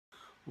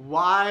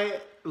Why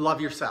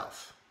love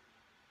yourself?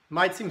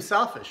 Might seem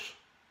selfish.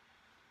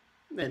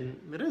 And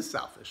it is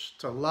selfish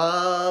to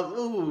love,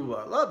 ooh,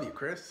 I love you,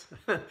 Chris,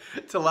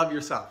 to love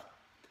yourself.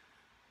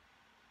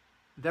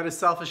 That is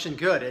selfish and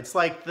good. It's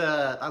like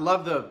I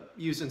love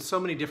using so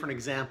many different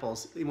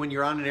examples. When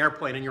you're on an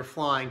airplane and you're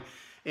flying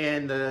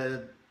and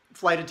the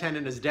flight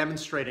attendant is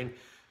demonstrating,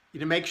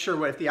 to make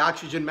sure if the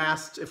oxygen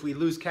mask, if we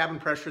lose cabin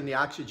pressure in the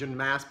oxygen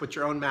mask, put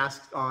your own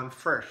mask on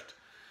first.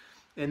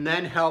 And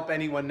then help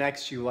anyone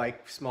next to you,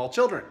 like small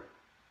children.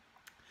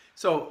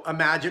 So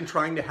imagine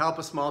trying to help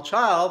a small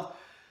child.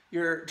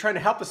 You're trying to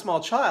help a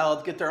small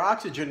child get their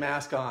oxygen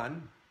mask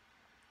on,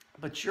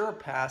 but you're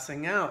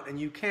passing out and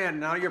you can't.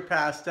 Now you're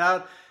passed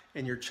out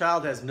and your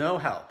child has no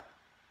help.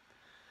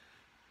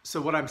 So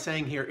what I'm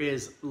saying here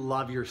is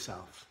love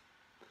yourself.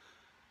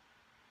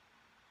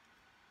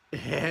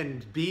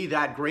 And be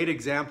that great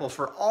example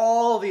for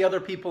all the other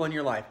people in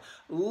your life.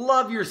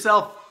 Love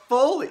yourself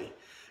fully.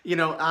 You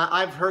know,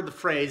 I've heard the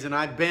phrase, and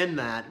I've been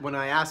that, when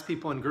I ask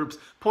people in groups,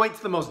 point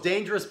to the most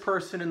dangerous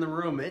person in the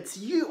room. It's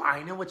you.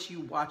 I know it's you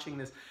watching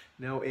this.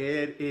 No,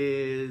 it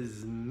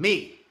is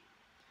me.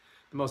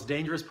 The most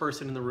dangerous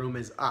person in the room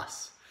is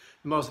us.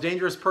 The most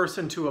dangerous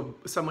person to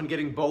someone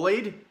getting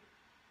bullied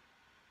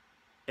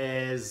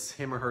is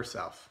him or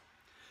herself.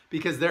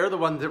 Because they're the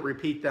ones that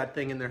repeat that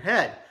thing in their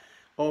head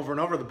over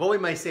and over. The bully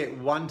may say it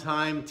 1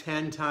 time,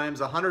 10 times,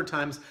 100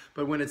 times,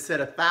 but when it's said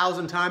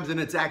 1,000 times and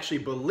it's actually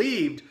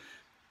believed,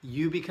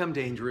 you become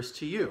dangerous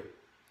to you.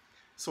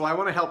 So I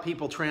want to help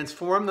people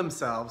transform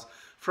themselves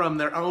from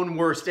their own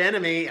worst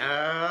enemy,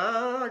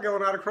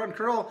 going out of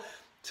control,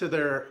 to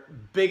their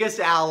biggest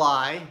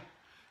ally,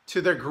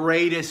 to their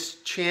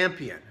greatest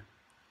champion.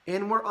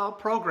 And we're all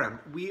programmed.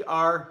 We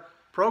are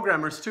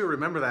programmers too,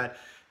 remember that.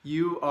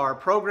 You are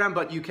programmed,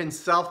 but you can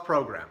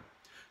self-program.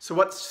 So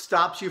what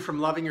stops you from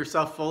loving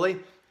yourself fully?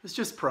 It's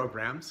just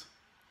programs.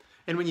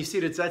 And when you see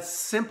it, it's that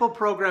simple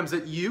programs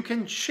that you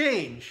can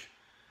change.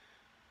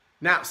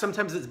 Now,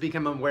 sometimes it's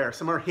become aware.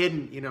 Some are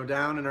hidden,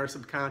 down in our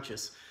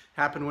subconscious.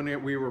 Happened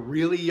when we were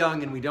really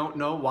young and we don't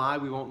know why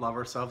we won't love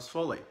ourselves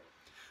fully.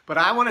 But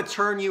I want to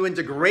turn you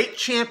into great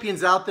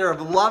champions out there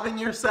of loving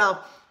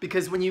yourself,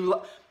 because when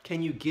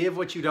can you give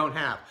what you don't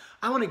have?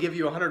 I want to give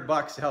you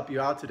 $100 to help you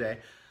out today.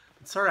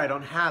 But sorry, I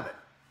don't have it.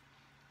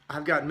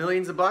 I've got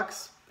millions of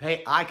bucks.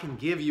 Hey, I can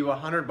give you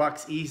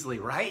 $100 easily,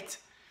 right?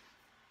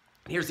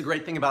 Here's the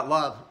great thing about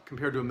love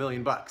compared to $1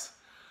 million.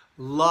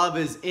 Love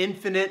is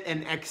infinite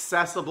and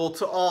accessible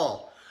to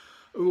all.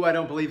 Ooh, I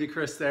don't believe you,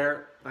 Chris,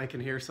 there. I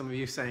can hear some of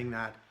you saying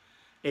that.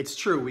 It's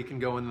true. We can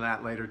go into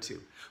that later too.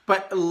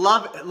 But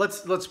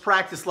let's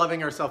practice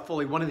loving ourselves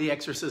fully. One of the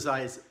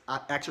exercises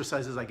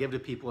I give to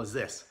people is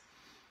this.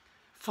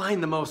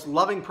 Find the most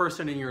loving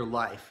person in your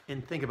life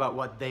and think about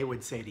what they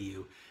would say to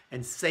you,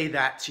 and say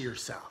that to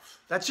yourself.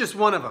 That's just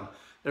one of them.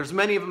 There's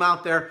many of them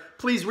out there.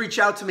 Please reach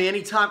out to me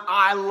anytime.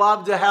 I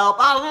love to help.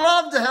 I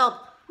love to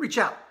help. Reach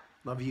out.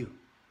 Love you.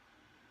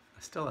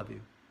 I still love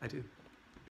you. I do.